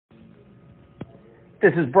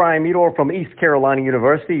This is Brian Meador from East Carolina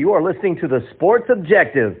University. You are listening to the Sports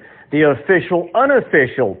Objective, the official,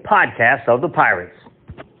 unofficial podcast of the Pirates.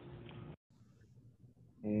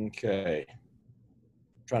 Okay.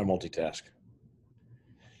 Trying to multitask.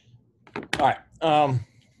 All right.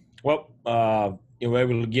 We were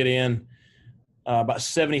able to get in about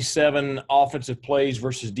 77 offensive plays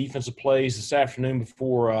versus defensive plays this afternoon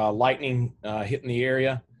before lightning hitting the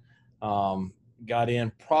area. Got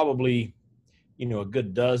in probably, a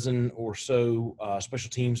good dozen or so special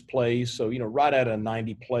teams plays. So, right at a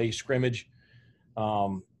 90-play scrimmage.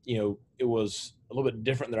 It was a little bit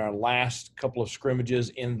different than our last couple of scrimmages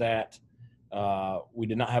in that we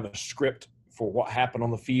did not have a script for what happened on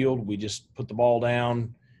the field. We just put the ball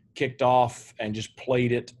down, kicked off, and just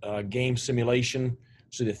played it game simulation.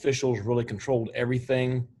 So the officials really controlled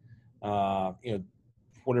everything.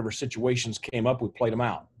 Whatever situations came up, we played them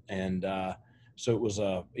out. And so it was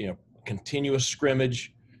a continuous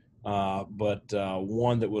scrimmage, but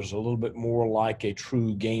one that was a little bit more like a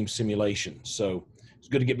true game simulation. So it's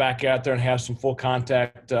good to get back out there and have some full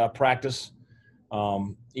contact practice.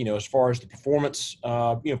 As far as the performance,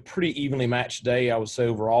 pretty evenly matched day, I would say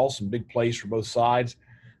overall. Some big plays for both sides,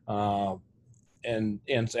 and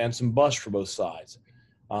some busts for both sides.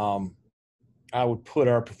 I would put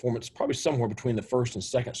our performance probably somewhere between the first and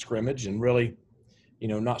second scrimmage, and really,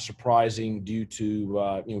 not surprising due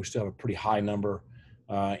to we still have a pretty high number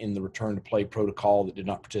in the return to play protocol that did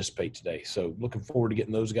not participate today. So looking forward to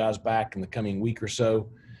getting those guys back in the coming week or so,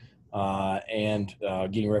 and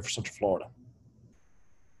getting ready for Central Florida.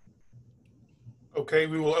 Okay,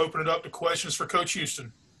 we will open it up to questions for Coach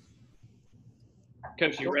Houston.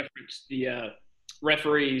 Coach, you referenced the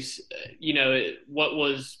referees.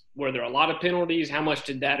 Were there a lot of penalties? How much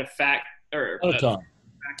did that affect? Or a ton.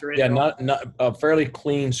 Factor in? Yeah, not a fairly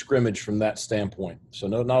clean scrimmage from that standpoint. So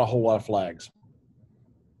not a whole lot of flags,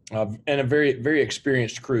 and a very, very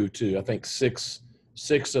experienced crew too. I think six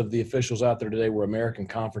of the officials out there today were American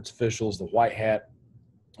Conference officials, the white hat.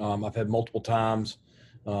 I've had multiple times.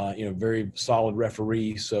 Very solid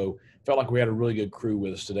referee. So felt like we had a really good crew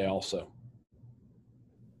with us today also.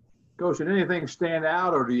 Coach, did anything stand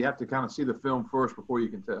out, or do you have to kind of see the film first before you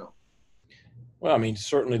can tell? Well, I mean,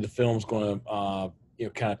 certainly the film's going to,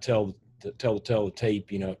 kind of tell the tape,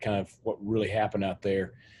 kind of what really happened out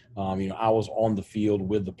there. I was on the field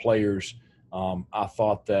with the players. I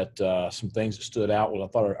thought that some things that stood out was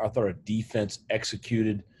I thought our defense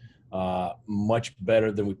executed much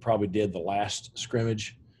better than we probably did the last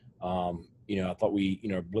scrimmage. I thought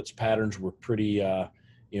our blitz patterns were pretty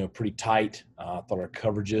tight. I thought our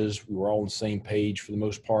coverages, we were all on the same page for the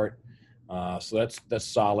most part. So that's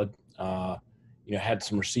solid. Had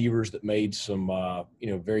some receivers that made some,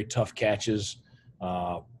 very tough catches.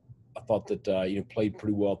 I thought that, played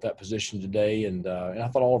pretty well at that position today. And I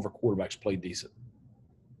thought all of our quarterbacks played decent.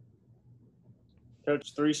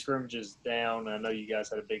 Coach, 3 scrimmages down. I know you guys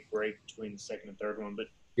had a big break between the second and third one, but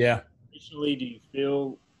yeah. Additionally, do you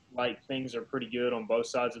feel like things are pretty good on both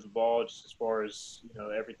sides of the ball, just as far as,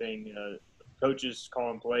 everything, coaches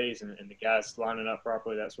calling plays and the guys lining up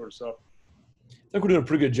properly, that sort of stuff? I think we're doing a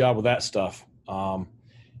pretty good job with that stuff.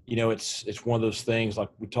 It's one of those things like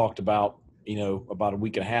we talked about, about a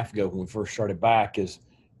week and a half ago when we first started back is,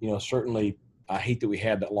 certainly I hate that we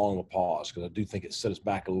had that long of a pause because I do think it set us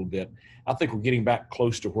back a little bit. I think we're getting back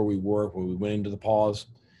close to where we were when we went into the pause.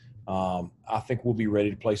 I think we'll be ready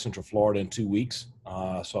to play Central Florida in 2 weeks.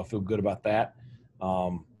 So I feel good about that.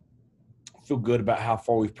 Feel good about how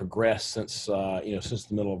far we've progressed since the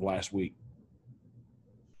middle of last week.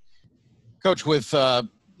 Coach, with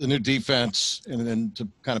the new defense, and then to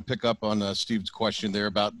kind of pick up on Steve's question there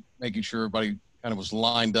about making sure everybody kind of was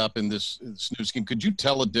lined up in this new scheme, could you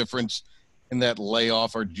tell a difference in that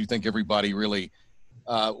layoff, or did you think everybody really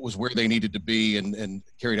was where they needed to be and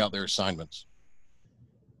carried out their assignments?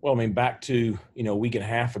 Well, I mean, back to, a week and a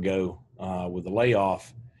half ago with the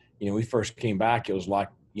layoff, we first came back, it was like,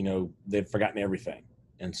 they'd forgotten everything.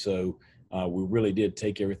 And so we really did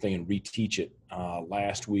take everything and reteach it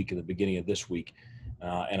last week and the beginning of this week.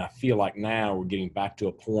 And I feel like now we're getting back to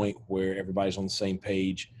a point where everybody's on the same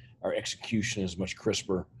page. Our execution is much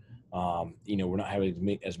crisper. We're not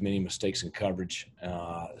having as many mistakes in coverage.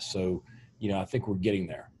 So I think we're getting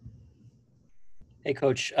there. Hey,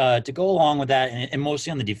 Coach, to go along with that, and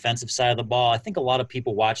mostly on the defensive side of the ball, I think a lot of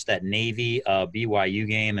people watched that Navy BYU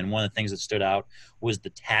game, and one of the things that stood out was the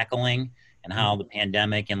tackling and how the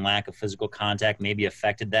pandemic and lack of physical contact maybe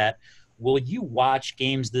affected that. Will you watch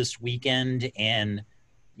games this weekend and,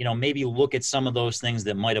 maybe look at some of those things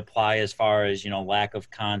that might apply as far as, lack of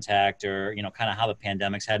contact or, kind of how the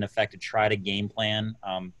pandemic's had an effect to try to game plan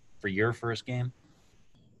for your first game?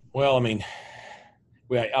 Well, I mean,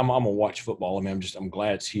 I'm gonna watch football. I mean, I'm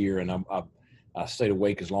glad it's here, and I stayed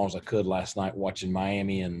awake as long as I could last night watching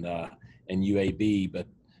Miami and UAB. But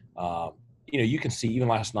you can see even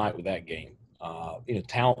last night with that game,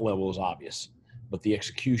 talent level is obvious, but the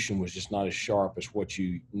execution was just not as sharp as what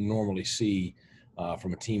you normally see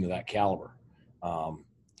from a team of that caliber.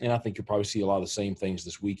 And I think you'll probably see a lot of the same things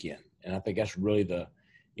this weekend. And I think that's really the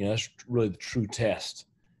true test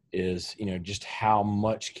is, just how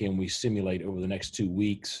much can we simulate over the next 2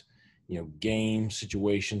 weeks, game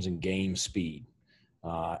situations and game speed.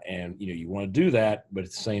 And you want to do that, but at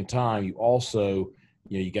the same time, you also,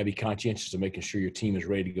 you got to be conscientious of making sure your team is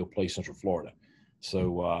ready to go play Central Florida.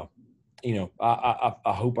 So,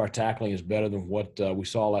 I hope our tackling is better than what we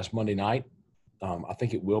saw last Monday night. I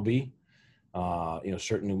think it will be.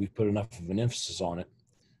 Certainly we've put enough of an emphasis on it.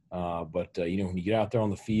 But when you get out there on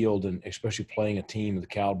the field, and especially playing a team of the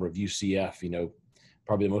caliber of UCF,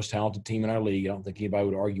 probably the most talented team in our league. I don't think anybody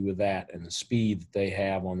would argue with that. And the speed that they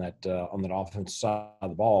have on that offensive side of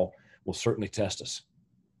the ball will certainly test us.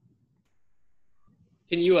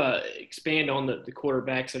 Can you expand on the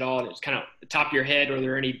quarterbacks at all? It's kind of the top of your head. Are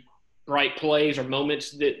there any bright plays or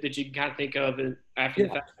moments that you can kind of think of after the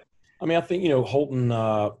fact? I mean, I think, Holton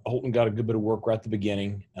got a good bit of work right at the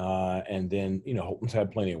beginning. And then, Holton's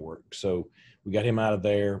had plenty of work. So we got him out of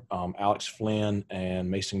there. Alex Flynn and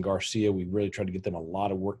Mason Garcia, we really tried to get them a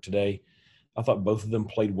lot of work today. I thought both of them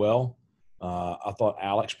played well. I thought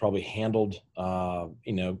Alex probably handled,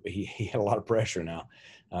 he had a lot of pressure now.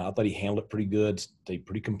 I thought he handled it pretty good, stayed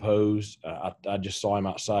pretty composed. I just saw him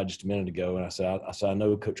outside just a minute ago, and I said, I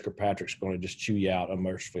know Coach Kirkpatrick's going to just chew you out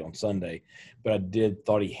unmercifully on Sunday, but I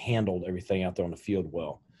thought he handled everything out there on the field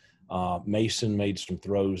well. Mason made some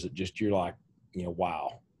throws that just you're like,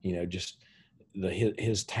 wow, just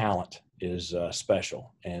his talent is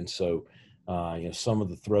special, and so some of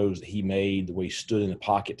the throws that he made, the way he stood in the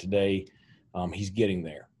pocket today, he's getting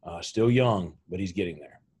there. Still young, but he's getting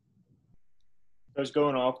there. I was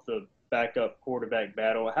going off the backup quarterback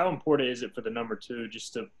battle. How important is it for the number two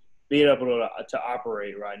just to be able to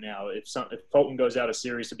operate right now? If Fulton goes out of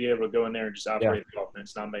series, to be able to go in there and just operate the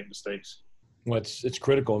offense, not make mistakes. Well, it's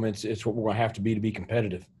critical. I mean, it's what we're going to have to be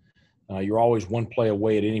competitive. You're always one play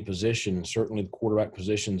away at any position, and certainly the quarterback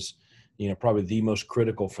position's, probably the most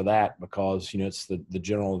critical for that because, it's the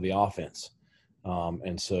general of the offense.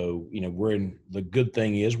 And so, the good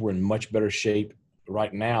thing is we're in much better shape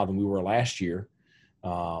right now than we were last year.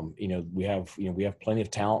 We have plenty of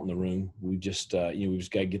talent in the room. We just, we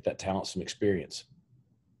just got to get that talent some experience.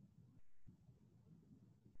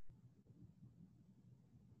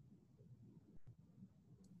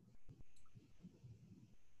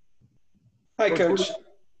 Hi, Coach.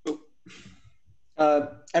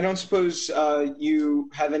 I don't suppose you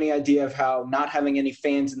have any idea of how not having any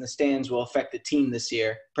fans in the stands will affect the team this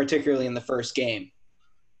year, particularly in the first game.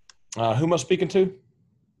 Who am I speaking to?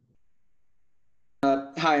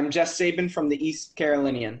 Hi, I'm Jeff Sabin from the East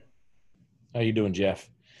Carolinian. How you doing, Jeff?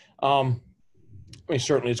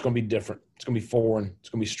 Certainly it's going to be different. It's going to be foreign. It's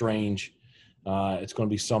going to be strange. It's going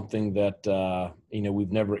to be something that,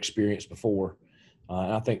 we've never experienced before.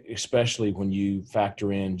 And I think especially when you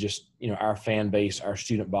factor in just, our fan base, our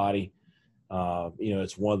student body,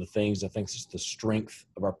 it's one of the things I think is the strength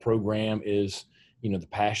of our program is, the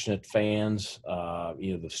passionate fans,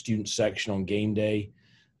 the student section on game day.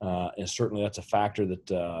 And certainly that's a factor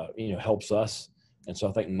that, helps us. And so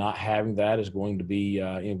I think not having that is going to be,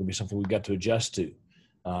 going to be something we've got to adjust to.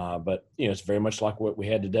 But, it's very much like what we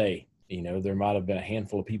had today. There might have been a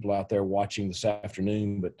handful of people out there watching this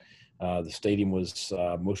afternoon, but the stadium was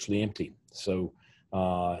mostly empty. So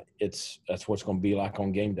that's what it's going to be like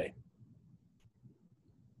on game day.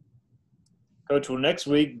 Coach, will next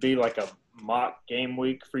week be like a mock game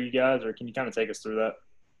week for you guys, or can you kind of take us through that?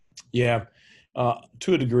 Yeah,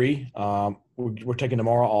 to a degree. We're taking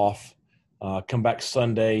tomorrow off, come back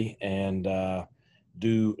Sunday and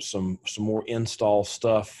do some more install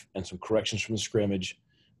stuff and some corrections from the scrimmage.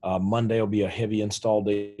 Monday will be a heavy install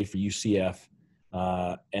day for UCF.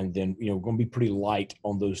 And then, we're going to be pretty light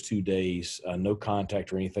on those 2 days, no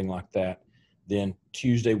contact or anything like that. Then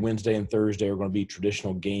Tuesday, Wednesday, and Thursday are going to be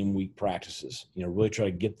traditional game week practices. Really try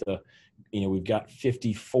to get we've got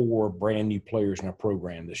 54 brand new players in our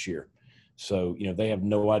program this year. So, they have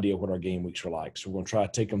no idea what our game weeks are like. So we're going to try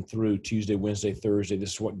to take them through Tuesday, Wednesday, Thursday.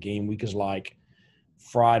 This is what game week is like.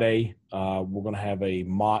 Friday, we're going to have a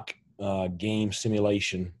mock game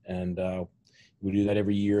simulation, and we do that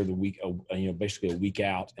every year, the week, basically a week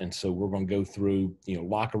out. And so we're going to go through,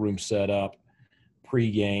 locker room setup,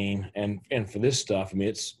 pregame, and for this stuff, I mean,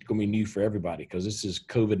 it's going to be new for everybody because this is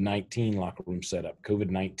COVID-19 locker room setup,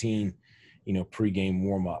 COVID-19, pregame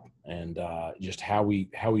warm up, and just how we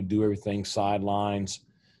do everything, sidelines,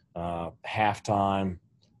 halftime,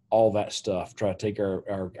 all that stuff. Try to take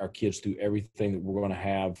our kids through everything that we're going to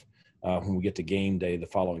have when we get to game day the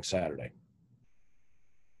following Saturday.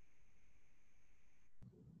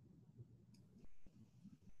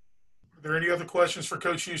 Are there any other questions for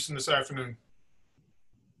Coach Houston this afternoon?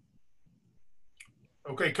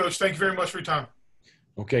 Okay, Coach, thank you very much for your time.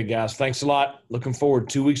 Okay, guys, thanks a lot. Looking forward.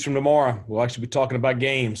 2 weeks from tomorrow, we'll actually be talking about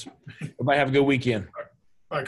games. Everybody have a good weekend.